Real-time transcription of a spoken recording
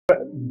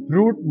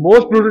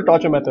Most brutal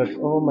torture method.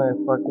 Oh my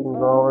fucking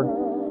god.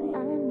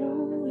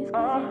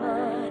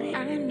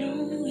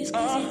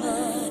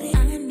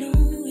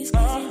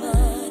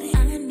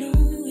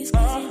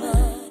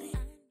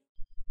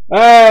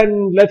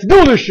 And let's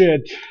do this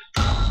shit.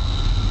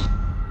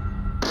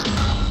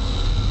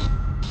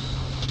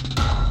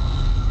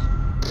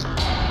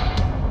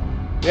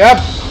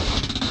 Yep.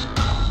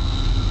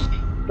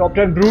 Top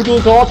 10 brutal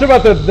torture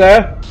methods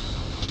there.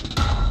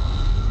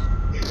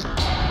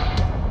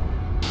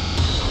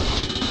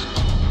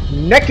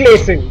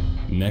 Necklacing.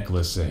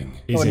 Necklacing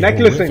is a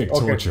horrific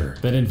torture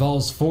that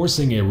involves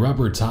forcing a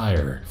rubber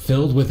tire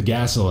filled with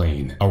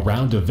gasoline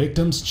around a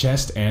victim's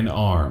chest and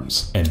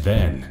arms, and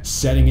then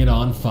setting it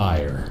on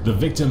fire. The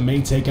victim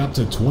may take up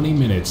to 20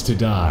 minutes to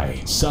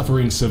die,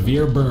 suffering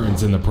severe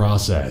burns in the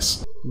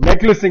process.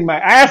 Necklacing my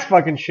ass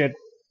fucking shit.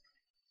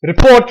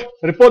 Report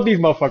these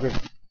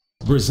motherfuckers.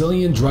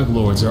 Brazilian drug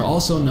lords are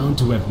also known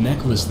to have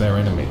necklaced their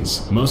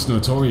enemies, most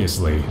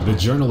notoriously the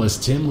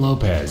journalist Tim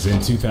Lopez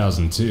in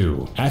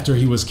 2002. After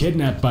he was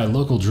kidnapped by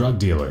local drug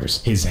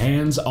dealers, his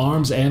hands,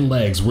 arms, and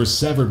legs were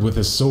severed with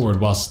a sword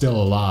while still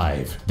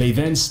alive. They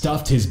then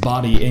stuffed his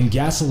body in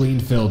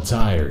gasoline-filled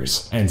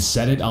tires and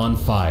set it on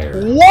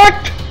fire.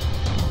 What?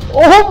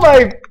 Oh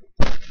my...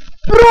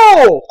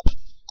 Bro!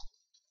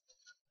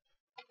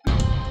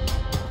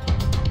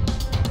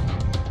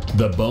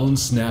 The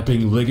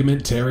bone-snapping,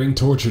 ligament-tearing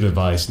torture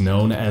device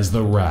known as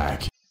the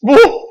rack.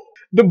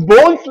 The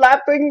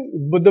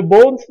bone-snapping,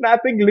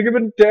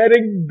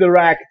 ligament-tearing, the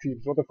rack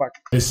teams. What the fuck?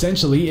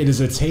 Essentially, it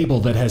is a table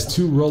that has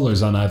two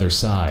rollers on either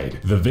side.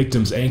 The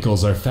victim's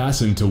ankles are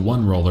fastened to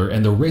one roller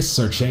and the wrists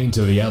are chained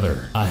to the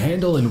other. A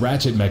handle and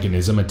ratchet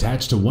mechanism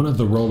attached to one of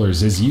the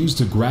rollers is used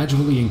to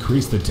gradually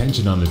increase the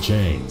tension on the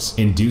chains,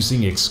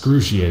 inducing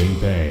excruciating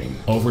pain.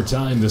 Over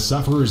time, the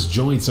sufferer's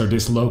joints are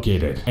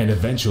dislocated and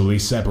eventually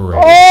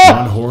separated.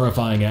 One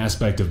horrifying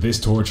aspect of this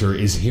torture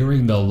is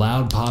hearing the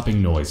loud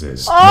popping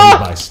noises made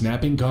by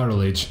snapping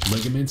cartilage,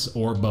 ligaments,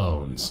 or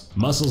bones.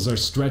 Muscles are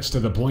stretched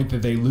to the point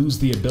that they lose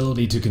the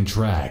ability to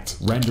contract,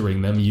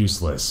 rendering them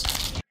useless.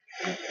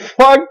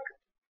 Fuck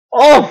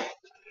off!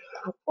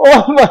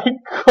 Oh my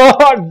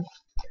god!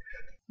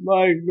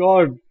 My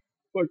god.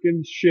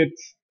 Fucking shit.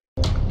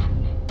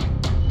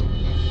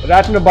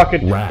 Rat in a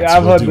bucket.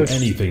 Rats will do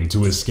anything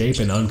to escape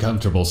an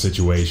uncomfortable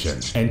situation,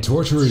 and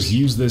torturers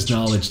use this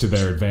knowledge to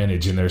their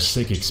advantage in their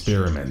sick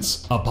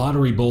experiments. A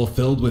pottery bowl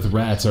filled with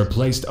rats are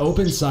placed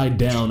open side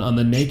down on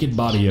the naked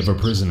body of a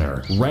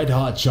prisoner.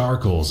 Red-hot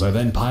charcoals are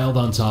then piled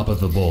on top of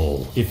the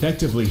bowl,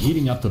 effectively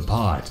heating up the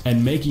pot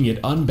and making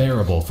it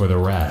unbearable for the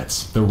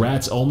rats. The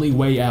rat's only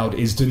way out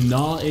is to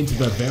gnaw into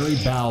the very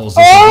bowels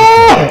of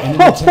the victim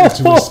in an attempt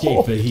to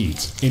escape the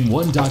heat. In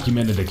one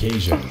documented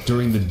occasion,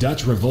 during the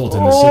Dutch Revolt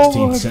in the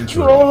 16th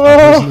century,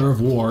 a prisoner of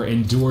war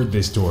endured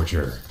this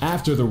torture.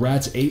 After the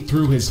rats ate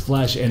through his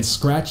flesh and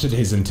scratched at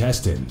his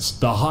intestines,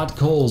 the hot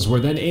coals were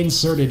then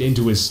inserted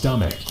into his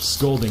stomach,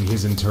 scalding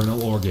his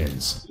internal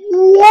organs.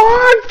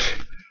 What?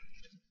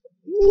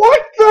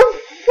 What the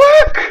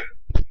fuck?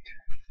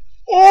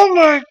 Oh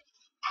my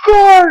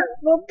god!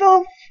 What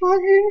the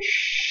fucking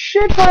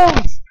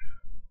shithouse?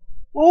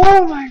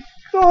 Oh my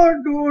god,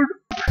 dude!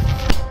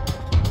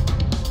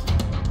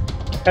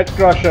 Head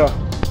crusher.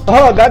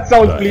 Oh, that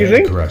sounds pleasing. The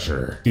head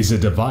crusher is a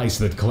device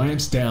that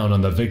clamps down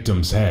on the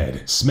victim's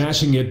head,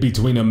 smashing it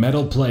between a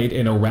metal plate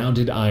and a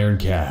rounded iron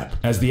cap.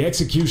 As the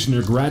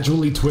executioner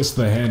gradually twists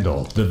the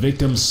handle, the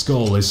victim's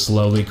skull is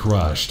slowly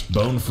crushed.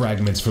 Bone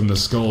fragments from the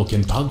skull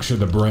can puncture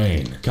the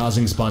brain,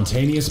 causing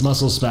spontaneous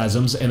muscle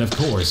spasms and, of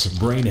course,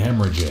 brain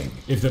hemorrhaging.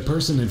 If the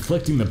person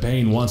inflicting the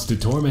pain wants to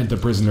torment the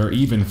prisoner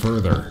even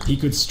further, he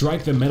could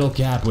strike the metal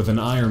cap with an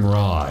iron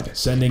rod,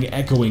 sending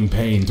echoing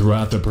pain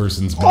throughout the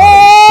person's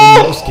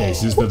body. In most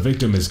cases, the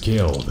victim is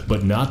killed,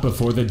 but not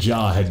before the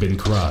jaw had been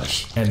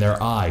crushed and their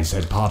eyes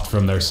had popped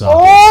from their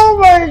sockets. Oh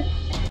my...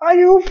 Are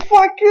you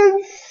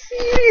fucking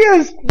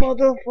serious,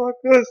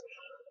 motherfuckers?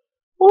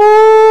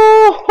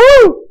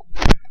 Oh!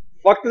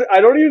 Fuck this. I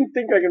don't even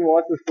think I can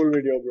watch this full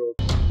video, bro.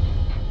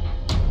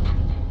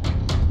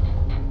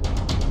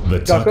 The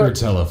Tucker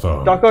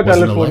telephone was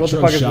an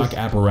electroshock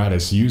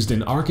apparatus used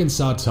in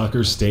Arkansas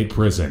Tucker State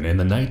Prison in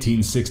the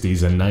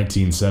 1960s and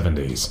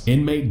 1970s.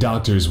 Inmate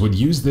doctors would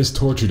use this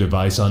torture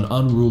device on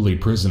unruly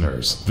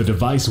prisoners. The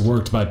device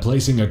worked by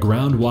placing a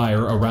ground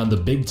wire around the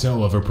big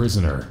toe of a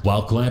prisoner,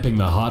 while clamping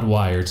the hot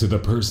wire to the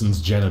person's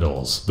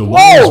genitals. The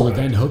wires were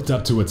then hooked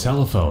up to a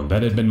telephone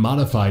that had been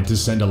modified to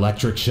send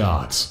electric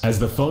shocks. As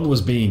the phone was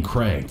being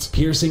cranked,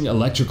 piercing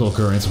electrical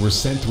currents were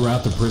sent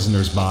throughout the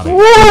prisoner's body.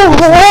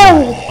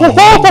 A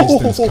long-distance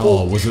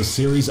call was a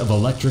series of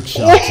electric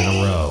shocks in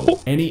a row.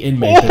 Any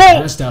inmate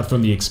that passed out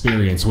from the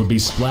experience would be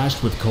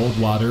splashed with cold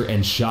water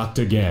and shocked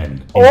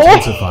again,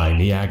 intensifying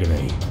the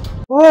agony.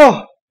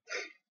 Oh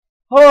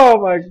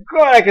my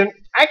god, I can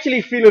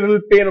actually feel a little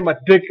pain on my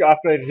dick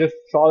after I just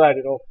saw that,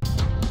 you know.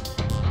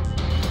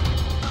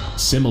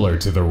 Similar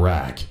to the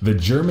rack, the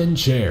German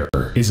chair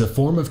is a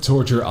form of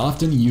torture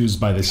often used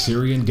by the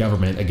Syrian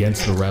government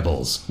against the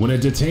rebels. When a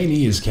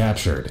detainee is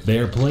captured, they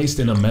are placed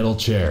in a metal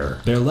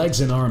chair. Their legs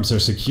and arms are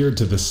secured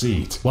to the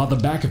seat, while the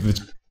back of the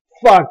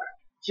fuck,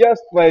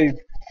 just by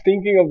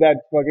thinking of that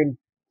fucking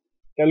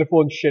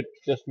telephone shit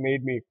just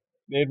made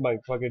my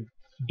fucking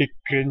dick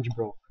cringe,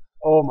 bro.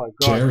 Oh my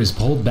god. Chair is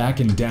pulled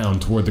back and down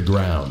toward the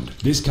ground.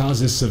 This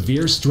causes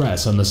severe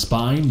stress on the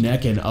spine,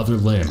 neck, and other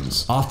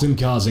limbs, often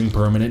causing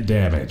permanent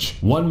damage.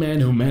 One man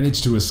who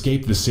managed to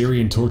escape the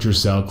Syrian torture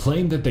cell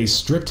claimed that they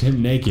stripped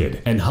him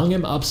naked and hung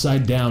him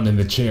upside down in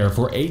the chair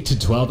for 8 to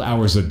 12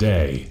 hours a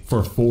day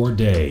for 4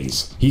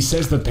 days. He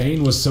says the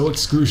pain was so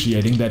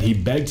excruciating that he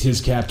begged his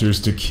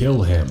captors to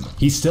kill him.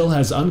 He still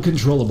has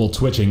uncontrollable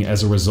twitching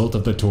as a result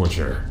of the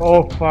torture.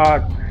 Oh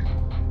fuck.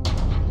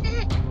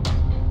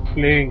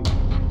 Playing.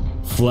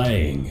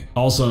 Flaying,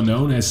 also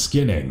known as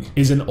skinning,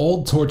 is an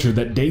old torture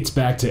that dates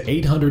back to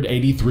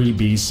 883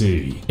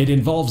 BC. It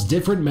involves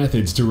different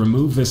methods to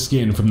remove the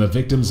skin from the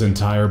victim's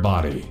entire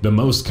body. The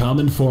most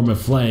common form of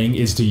flaying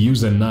is to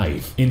use a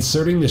knife,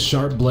 inserting the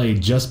sharp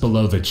blade just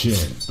below the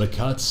chin. The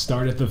cuts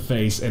start at the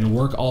face and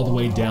work all the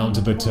way down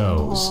to the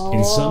toes.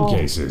 In some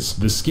cases,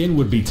 the skin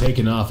would be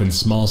taken off in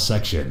small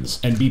sections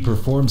and be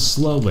performed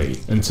slowly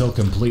until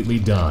completely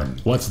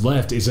done. What's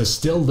left is a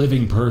still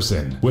living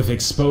person with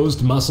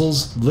exposed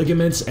muscles,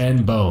 ligaments,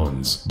 and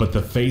bones, but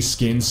the face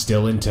skin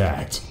still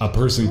intact. A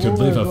person could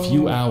live a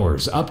few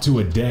hours up to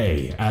a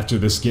day after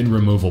the skin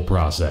removal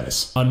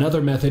process.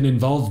 Another method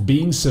involved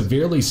being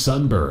severely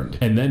sunburned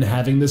and then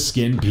having the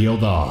skin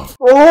peeled off.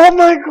 Oh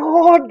my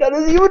god, that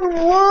is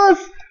even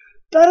worse!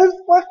 That is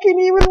fucking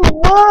even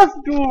worse,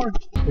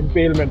 dude!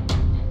 Impalement.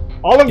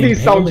 All of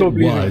these sound so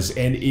pleasing. Was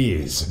and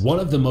is one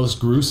of the most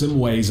gruesome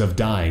ways of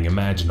dying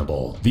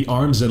imaginable. The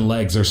arms and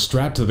legs are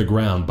strapped to the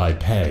ground by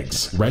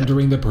pegs,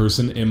 rendering the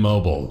person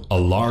immobile. A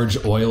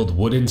large oiled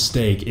wooden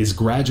stake is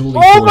gradually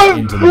forced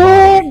into the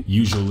body,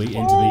 usually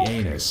into the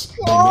anus.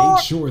 They made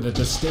sure that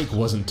the stake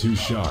wasn't too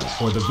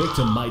sharp, or the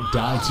victim might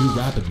die too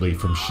rapidly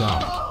from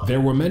shock. There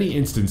were many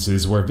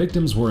instances where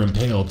victims were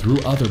impaled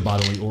through other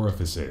bodily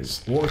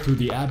orifices, or through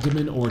the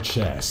abdomen or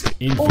chest.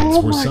 Infants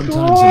were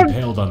sometimes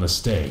impaled on the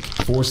stake,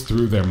 forced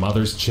through their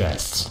mother's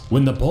chests.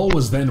 When the pole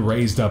was then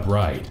raised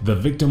upright, the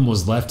victim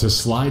was left to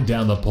slide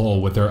down the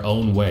pole with their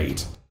own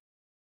weight.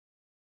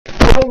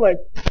 Oh my,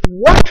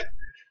 what?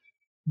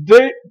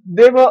 They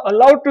were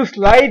allowed to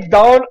slide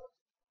down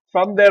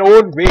from their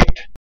own weight.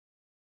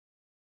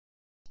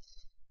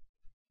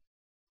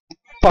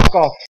 Fuck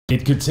off.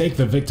 It could take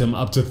the victim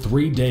up to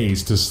 3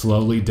 days to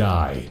slowly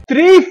die.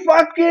 3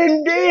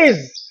 fucking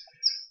days!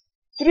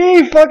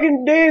 3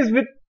 fucking days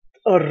with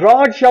a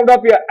rod shoved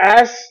up your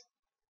ass.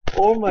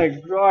 Oh my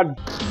god.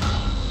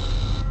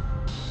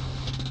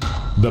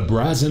 The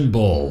brazen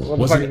bowl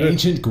was an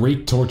ancient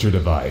Greek torture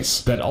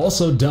device that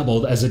also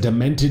doubled as a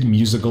demented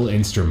musical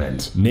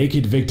instrument.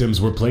 Naked victims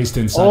were placed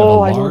inside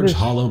of a large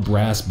hollow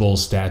brass bowl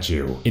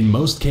statue. In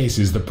most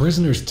cases, the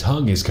prisoner's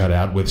tongue is cut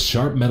out with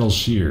sharp metal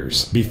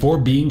shears before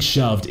being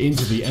shoved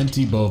into the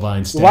empty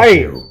bovine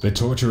statue. The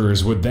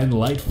torturers would then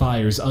light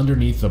fires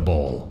underneath the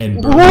bowl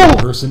and burn the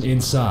person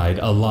inside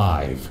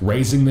alive,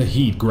 raising the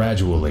heat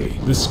gradually.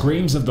 The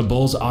screams of the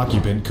bowl's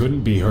occupant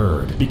couldn't be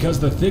heard because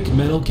the thick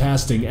metal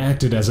casting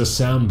acted as a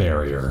sound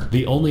barrier.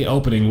 The only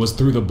opening was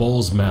through the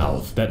bowl's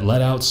mouth that let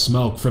out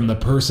smoke from the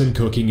person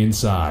cooking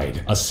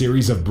inside. A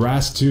series of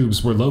brass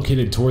tubes were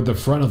located toward the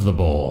front of the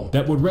bowl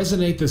that would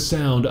resonate the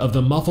sound of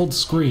the muffled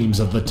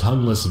screams of the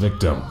tongueless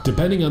victim.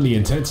 Depending on the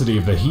intensity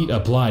of the heat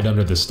applied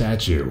under the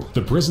statue,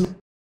 the prisoner...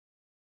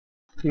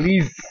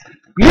 Please,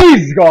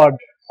 please God,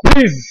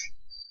 please.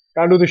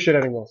 Can't do this shit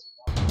anymore.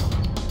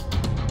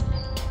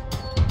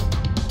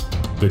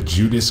 The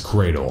Judas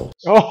Cradle.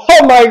 Oh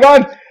my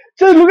god,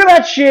 just look at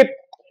that shape.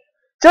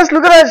 Just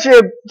look at that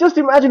shape. Just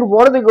imagine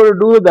what are they going to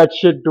do with that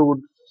shit, dude.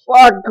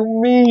 Fuck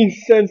me,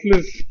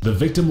 senseless. The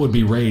victim would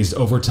be raised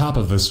over top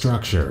of the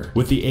structure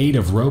with the aid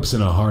of ropes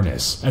and a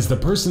harness. As the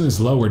person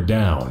is lowered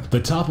down, the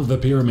top of the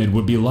pyramid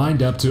would be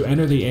lined up to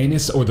enter the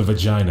anus or the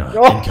vagina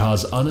and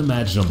cause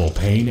unimaginable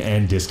pain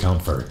and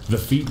discomfort. The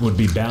feet would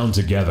be bound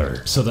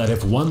together so that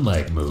if one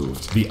leg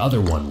moved, the other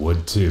one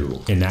would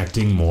too,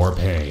 enacting more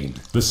pain.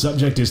 The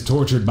subject is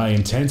tortured by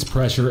intense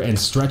pressure and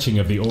stretching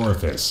of the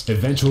orifice,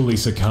 eventually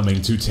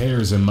succumbing to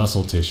tears in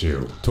muscle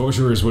tissue.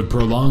 Torturers would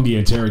prolong the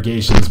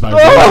interrogations by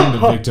raising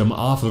the victim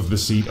off of the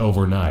seat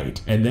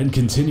overnight, and then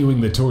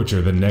continuing the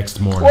torture the next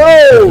morning.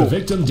 If the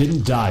victim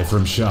didn't die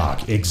from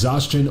shock,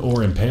 exhaustion,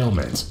 or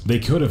impalement, they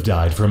could have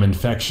died from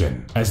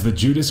infection, as the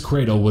Judas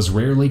Cradle was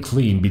rarely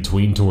cleaned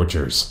between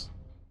tortures.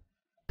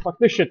 Fuck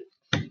this shit.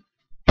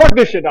 Fuck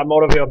this shit, I'm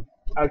out of here.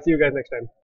 I'll see you guys next time.